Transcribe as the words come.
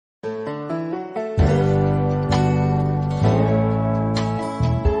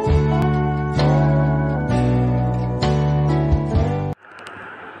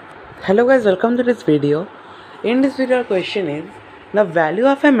Hello guys, welcome to this video. In this video, question is the value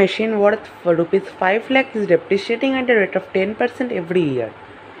of a machine worth for rupees 5 lakh is depreciating at a rate of 10% every year.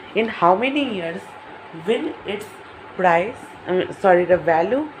 In how many years will its the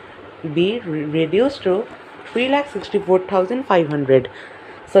value be reduced to 3,64,500?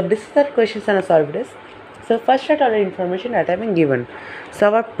 So this is the question and solve this. So first set all the information that I have been given.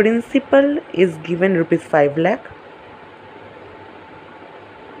 So our principal is given rupees 5 lakh.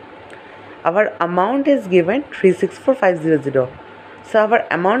 Our amount is given 364500. So our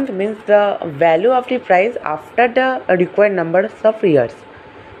amount means the value of the price after the required numbers of years.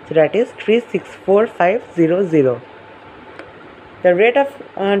 So that is 364500. The rate of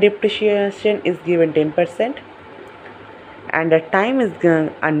depreciation is given 10% and the time is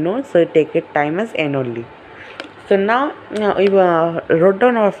unknown, so take it time as n only. So now we wrote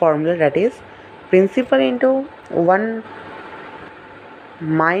down our formula, that is principal into 1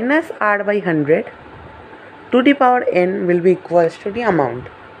 minus r by 100 to the power n will be equals to the amount.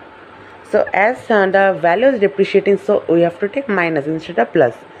 So as the value is depreciating, so we have to take minus instead of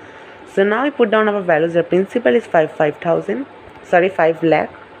plus. So now we put down our values. The principal is 5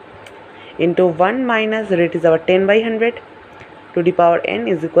 lakh into 1 minus rate is our 10 by 100 to the power n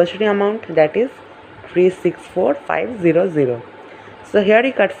is equals to the amount, that is 364500. So here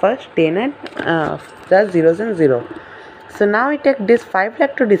we cut first 10 and plus zeros and 0. So now we take this 5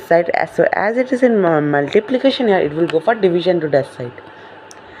 lakh to this side, so as it is in multiplication here, it will go for division to that side.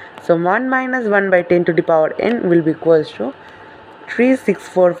 So 1 minus 1 by 10 to the power n will be equals to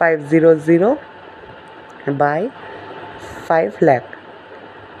 364500 by 5 lakh.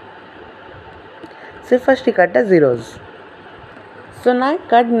 So first we cut the zeros. So now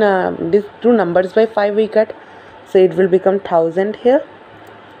cut these two numbers by 5 we cut. So it will become 1000 here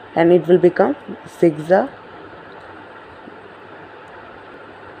and it will become 7s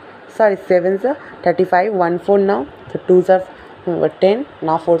are 35, 1 4 now, so 2s are 10,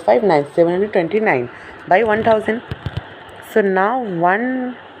 now 4 5 9, 729 by 1000. So now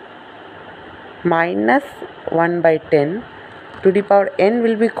 1 minus 1 by 10 to the power n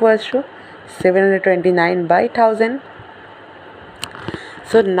will be equals to 729 by 1000.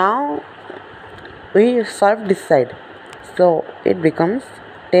 So now we solve this side, so it becomes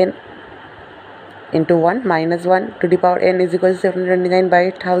 10 into 1 minus 1 to the power n is equal to 729 by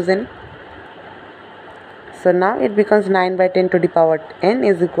 1000. So now it becomes 9 by 10 to the power n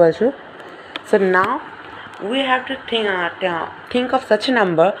is equal to. So now we have to think of such a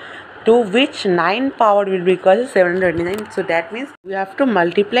number to which 9 power will be equal to 729. So that means we have to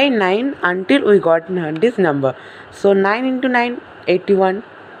multiply 9 until we got this number. So 9 into 9, 81.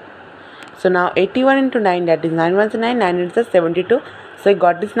 So now 81 into 9, that is 9 1 9, 9 is 72. So I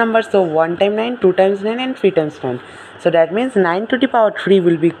got this number. So 1 times 9, 2 times 9 and 3 times 9. So that means 9 to the power 3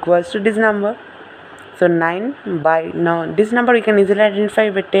 will be equals to this number. So 9 by, now this number we can easily identify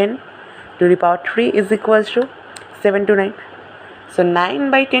by 10 to the power 3 is equals to 729. So 9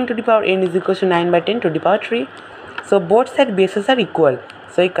 by 10 to the power n is equals to 9 by 10 to the power 3. So both side bases are equal.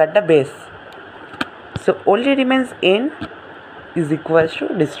 So we cut the base. So only remains n is equals to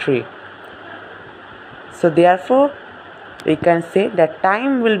this 3. So therefore we can say that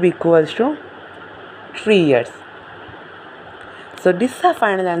time will be equals to 3 years. So this is our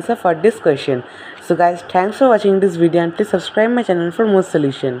final answer for this question. So guys, thanks for watching this video and please subscribe my channel for more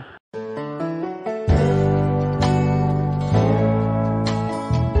solution.